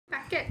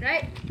packet,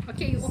 right?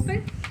 Okay, you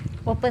open.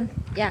 Open.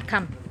 Yeah,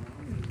 come.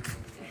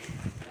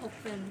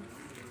 Open.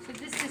 So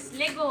this is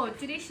Lego.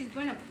 Today she's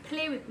going to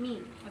play with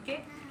me.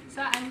 Okay.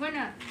 So I'm going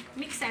to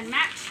mix and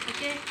match.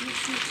 Okay.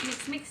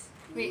 Mix.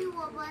 Wait.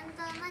 我们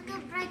的那个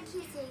Bright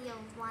Kids 也有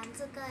玩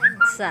这个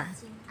是啊光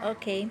晶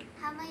，OK。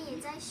他们也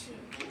在学。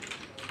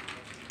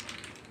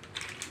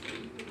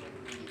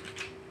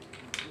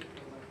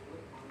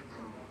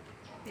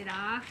Wait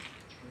啊。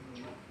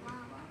哇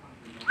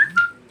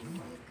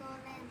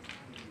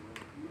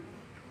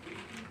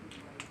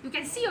You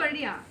can see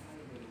already, ah?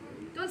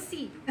 Don't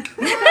see.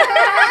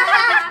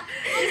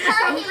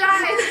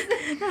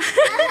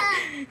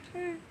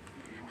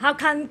 How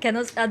come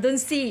cannot don't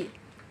see?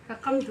 How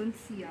come don't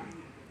see, ah?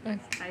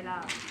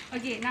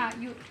 Okay, now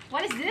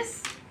what is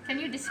this? Can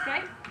you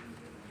describe?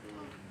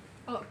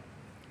 Oh,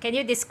 Can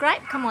you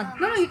describe? Come on.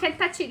 no, you can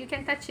touch it. You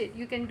can touch it.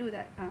 You can do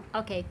that.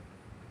 Okay.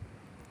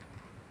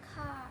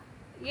 卡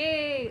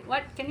Yay!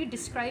 What? Can you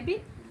describe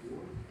it?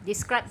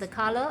 Describe the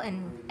color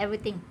and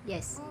everything.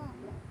 Yes.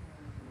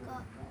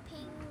 ก็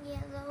pink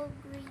yellow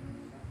green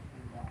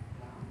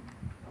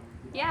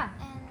Yeah.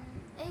 and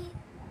哎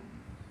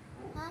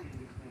啊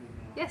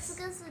Yes.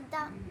 这个是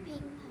dark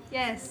pink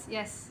还是 Yes.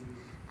 Yes.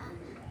 啊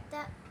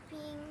dark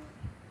pink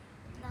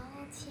然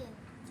后浅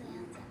怎样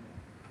讲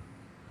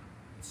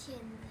浅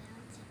怎样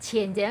讲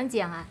浅怎样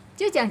讲啊？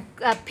就讲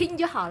拼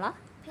就好了。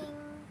 pink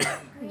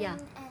green Yeah.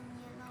 and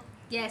yellow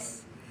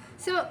Yes.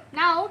 So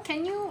now,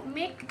 can you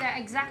make the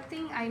exact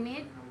thing I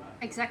made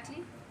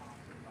exactly?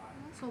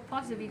 So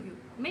pause the video.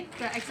 Make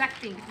the exact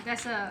thing.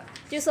 There's a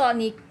就说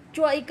你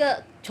做一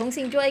个，重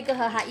新做一个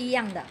和它一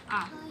样的。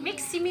make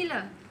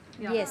similar.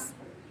 Yeah. Yes.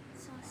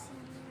 so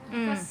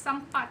similar Because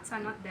some parts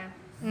are not there.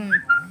 嗯。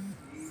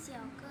小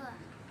个啊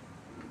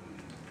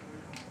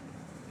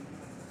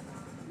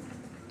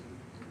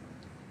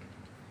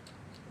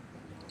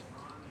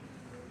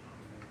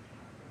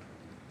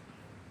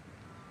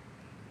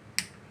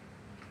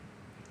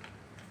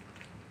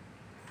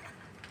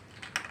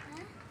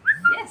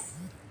Yes.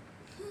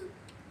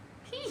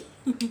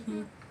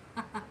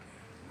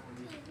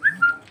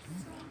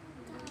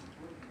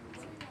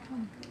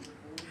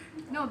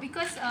 No,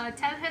 because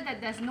tell her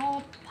that there's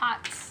no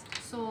parts.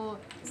 So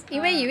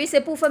因为有一些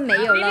部分没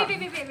有了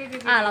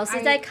wait. 啊，老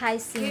师在开 Wait,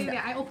 新的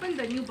I opened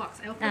the new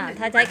box. I opened 啊， the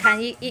他 new 在 box.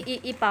 看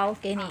一包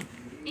给你。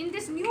 In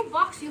this new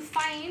box, you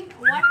find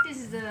what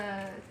is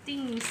the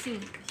thing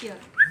missing here.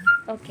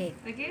 OK。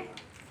 Okay?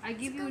 I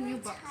give you a new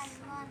box. 缠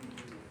乱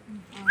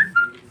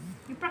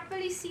You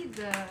properly see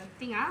the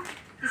thing,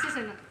 This is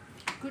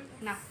good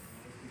enough.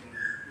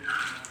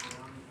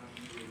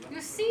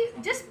 You see,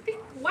 just pick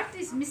what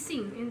is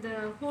missing in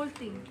the whole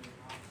thing.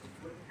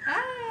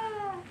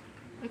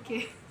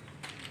 Okay.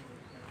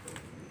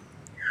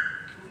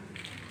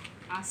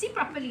 See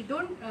properly,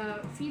 don't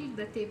feel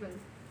the table.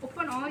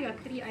 Open all your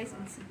 3 eyes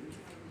and see.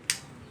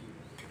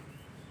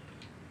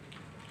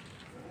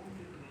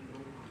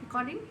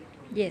 Recording?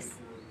 Yes.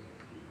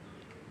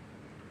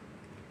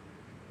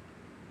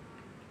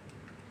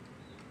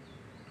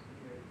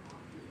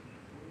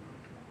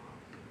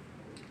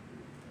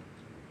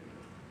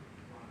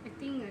 I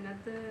think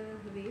another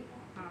way.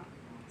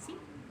 See?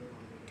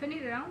 Turn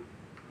it around.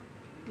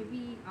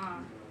 Maybe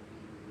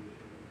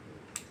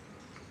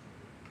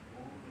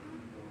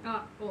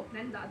oh,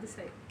 then the other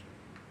side.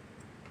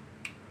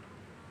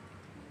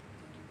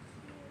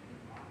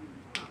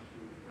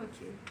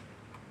 Okay.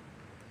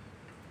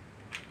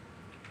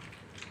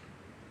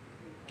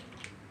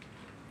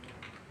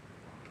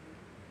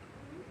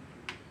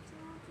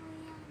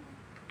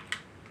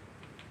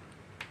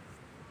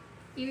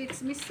 If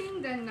it's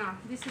missing, then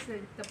this is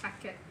the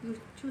packet. You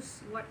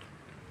choose what.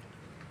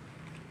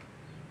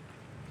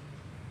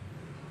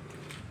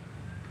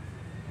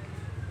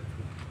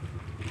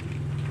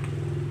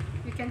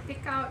 You can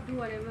take out, do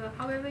whatever,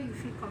 however you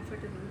feel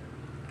comfortable.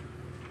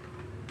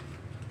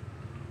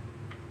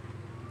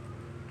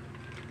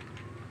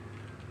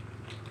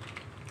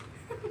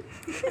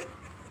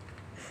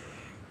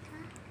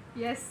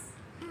 Yes.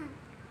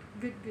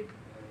 Good.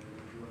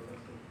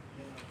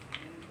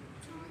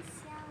 这么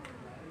香啊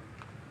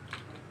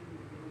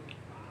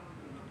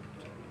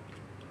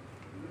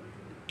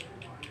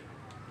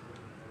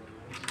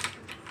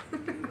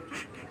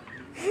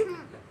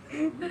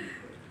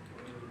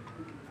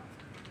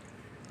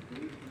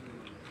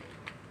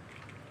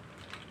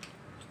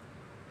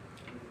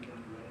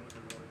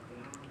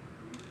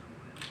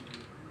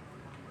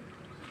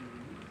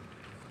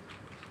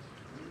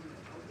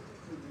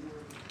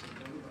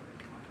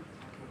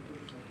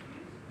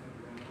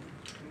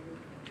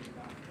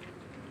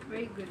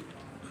Very good.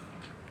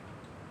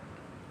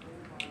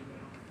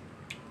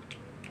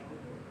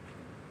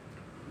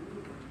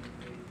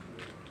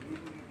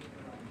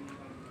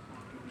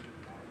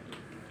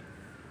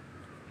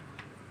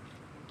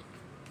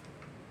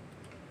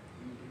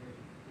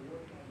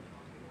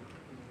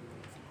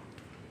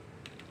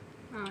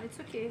 It's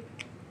okay.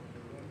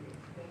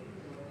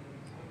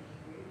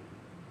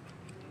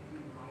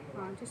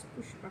 Just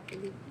push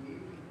properly.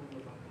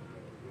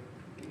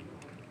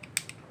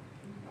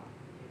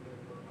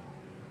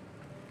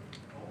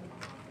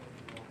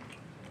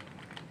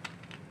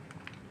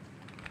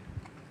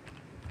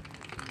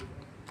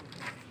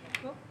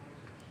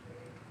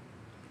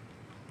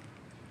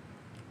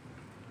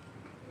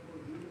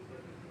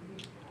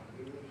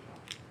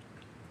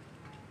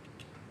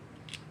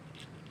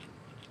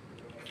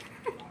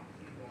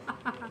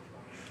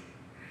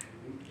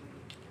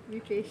 Be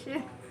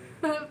patient.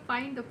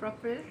 Find the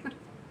proper.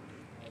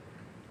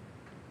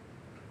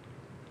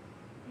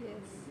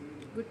 Yes.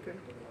 Good girl.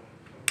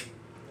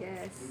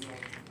 Yes.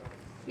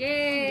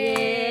 Yay!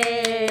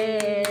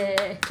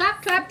 Yay!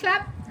 Clap, clap,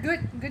 clap.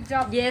 Good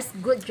job. Yes,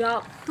 good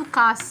job. 2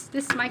 cars.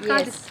 This is my car,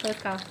 Yes. this is her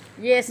car.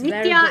 Yes, very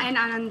Nithya good. and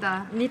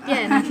Ananda.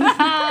 Nithyananda.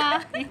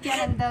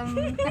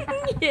 Nithyanandam.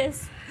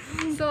 Yes.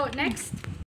 So next,